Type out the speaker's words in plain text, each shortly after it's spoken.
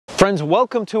Friends,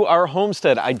 welcome to our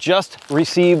homestead. I just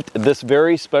received this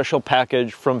very special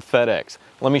package from FedEx.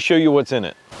 Let me show you what's in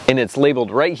it. And it's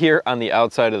labeled right here on the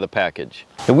outside of the package.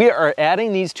 And we are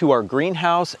adding these to our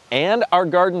greenhouse and our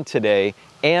garden today,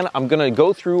 and I'm gonna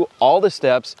go through all the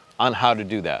steps on how to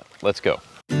do that. Let's go.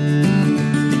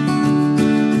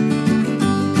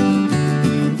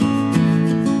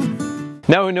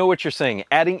 Now I know what you're saying,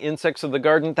 adding insects to the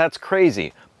garden, that's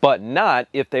crazy, but not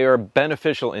if they are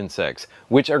beneficial insects,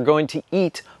 which are going to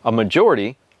eat a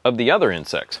majority of the other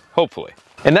insects, hopefully.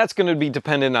 And that's going to be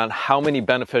dependent on how many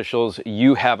beneficials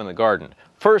you have in the garden.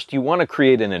 First, you want to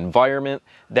create an environment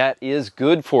that is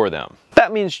good for them.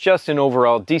 That means just an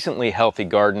overall decently healthy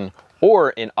garden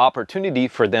or an opportunity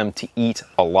for them to eat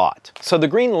a lot. So the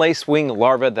green lacewing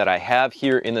larvae that I have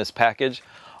here in this package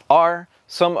are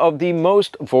some of the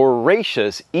most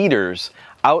voracious eaters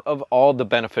out of all the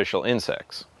beneficial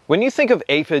insects. When you think of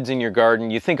aphids in your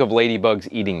garden, you think of ladybugs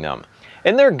eating them,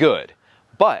 and they're good,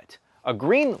 but a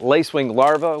green lacewing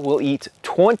larva will eat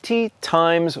 20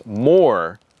 times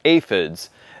more aphids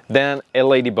than a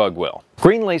ladybug will.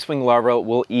 Green lacewing larvae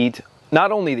will eat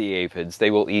not only the aphids,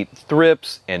 they will eat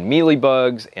thrips and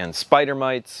mealybugs and spider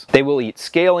mites. They will eat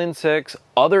scale insects,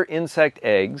 other insect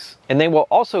eggs, and they will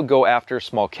also go after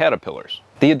small caterpillars.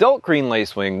 The adult green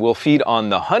lacewing will feed on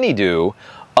the honeydew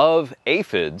of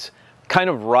aphids, kind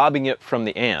of robbing it from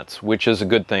the ants, which is a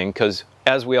good thing because,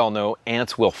 as we all know,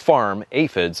 ants will farm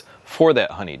aphids for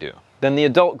that honeydew. Then the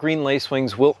adult green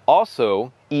lacewings will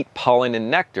also eat pollen and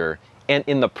nectar, and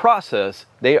in the process,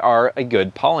 they are a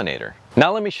good pollinator.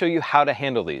 Now let me show you how to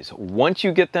handle these. Once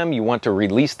you get them, you want to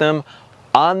release them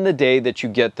on the day that you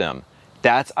get them.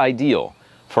 That's ideal.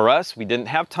 For us, we didn't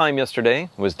have time yesterday.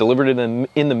 It was delivered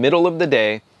in the middle of the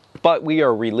day, but we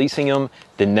are releasing them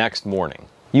the next morning.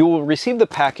 You will receive the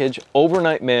package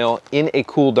overnight mail in a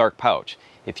cool, dark pouch.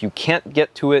 If you can't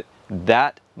get to it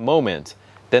that moment,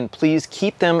 then please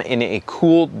keep them in a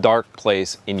cool, dark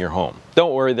place in your home.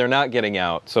 Don't worry, they're not getting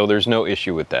out, so there's no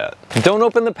issue with that. Don't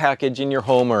open the package in your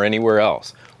home or anywhere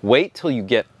else. Wait till you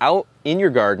get out in your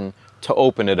garden to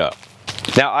open it up.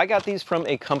 Now, I got these from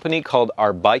a company called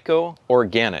Arbico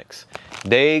Organics.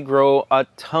 They grow a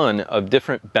ton of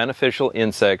different beneficial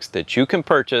insects that you can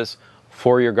purchase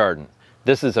for your garden.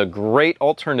 This is a great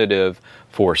alternative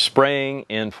for spraying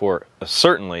and for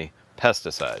certainly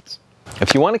pesticides.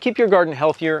 If you want to keep your garden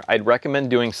healthier, I'd recommend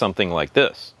doing something like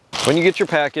this. When you get your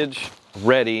package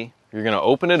ready, you're going to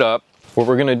open it up. What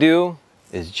we're going to do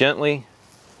is gently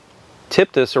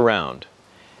tip this around.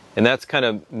 And that's kind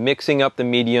of mixing up the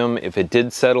medium if it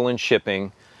did settle in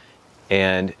shipping.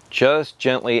 And just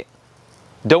gently,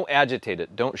 don't agitate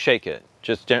it, don't shake it.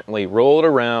 Just gently roll it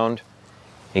around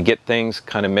and get things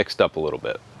kind of mixed up a little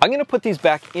bit. I'm going to put these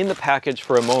back in the package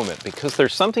for a moment because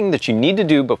there's something that you need to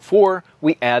do before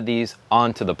we add these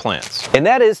onto the plants. And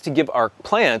that is to give our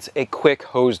plants a quick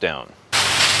hose down.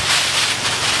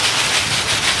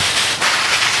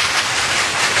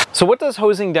 So what does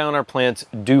hosing down our plants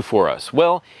do for us?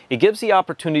 Well, it gives the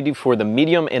opportunity for the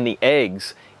medium and the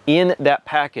eggs in that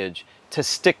package to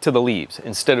stick to the leaves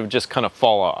instead of just kind of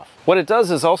fall off. What it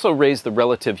does is also raise the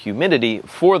relative humidity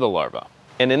for the larva.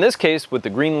 And in this case, with the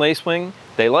green lacewing,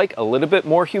 they like a little bit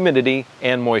more humidity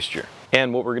and moisture.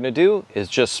 And what we're gonna do is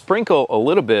just sprinkle a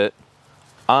little bit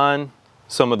on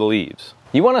some of the leaves.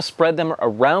 You wanna spread them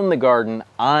around the garden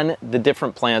on the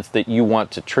different plants that you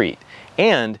want to treat.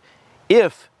 And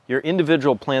if your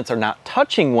individual plants are not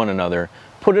touching one another,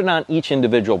 put it on each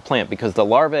individual plant because the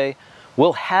larvae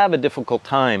will have a difficult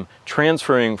time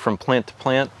transferring from plant to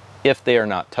plant if they are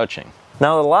not touching.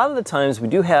 Now, a lot of the times we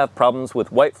do have problems with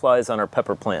whiteflies on our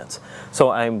pepper plants, so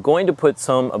I'm going to put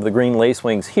some of the green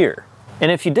lacewings here.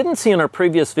 And if you didn't see in our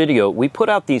previous video, we put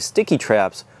out these sticky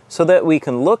traps so that we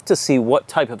can look to see what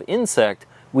type of insect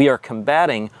we are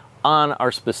combating on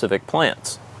our specific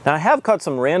plants. Now, I have caught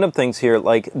some random things here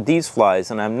like these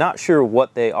flies, and I'm not sure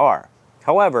what they are.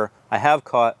 However, I have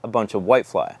caught a bunch of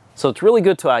whitefly. So it's really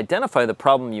good to identify the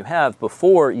problem you have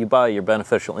before you buy your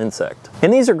beneficial insect.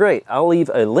 And these are great. I'll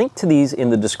leave a link to these in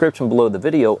the description below the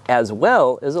video, as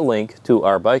well as a link to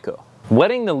Arbico.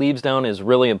 Wetting the leaves down is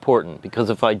really important because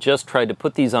if I just tried to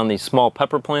put these on these small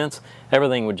pepper plants,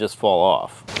 everything would just fall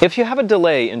off. If you have a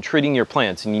delay in treating your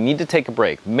plants and you need to take a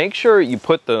break, make sure you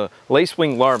put the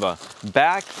lacewing larva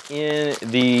back in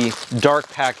the dark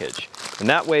package, and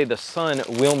that way the sun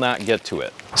will not get to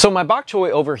it. So my bok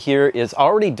choy over here is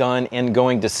already done and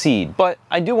going to seed, but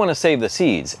I do want to save the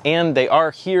seeds, and they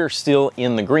are here still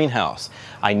in the greenhouse.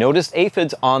 I noticed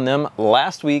aphids on them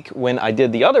last week when I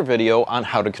did the other video on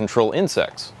how to control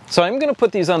insects. So I'm going to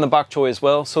put these on the bok choy as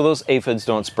well so those aphids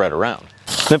don't spread around.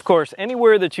 And of course,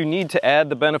 anywhere that you need to add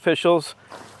the beneficials,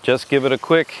 just give it a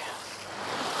quick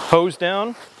hose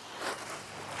down,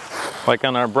 like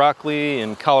on our broccoli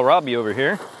and kohlrabi over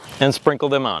here, and sprinkle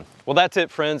them on. Well, that's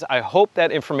it, friends. I hope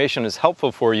that information is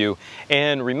helpful for you.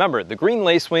 And remember, the green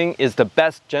lacewing is the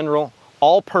best general,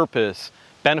 all-purpose,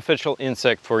 beneficial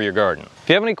insect for your garden. If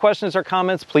you have any questions or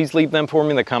comments, please leave them for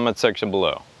me in the comments section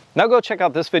below. Now go check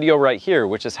out this video right here,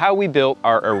 which is how we built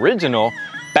our original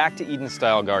Back to Eden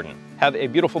style garden. Have a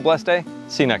beautiful, blessed day.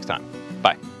 See you next time.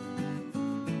 Bye.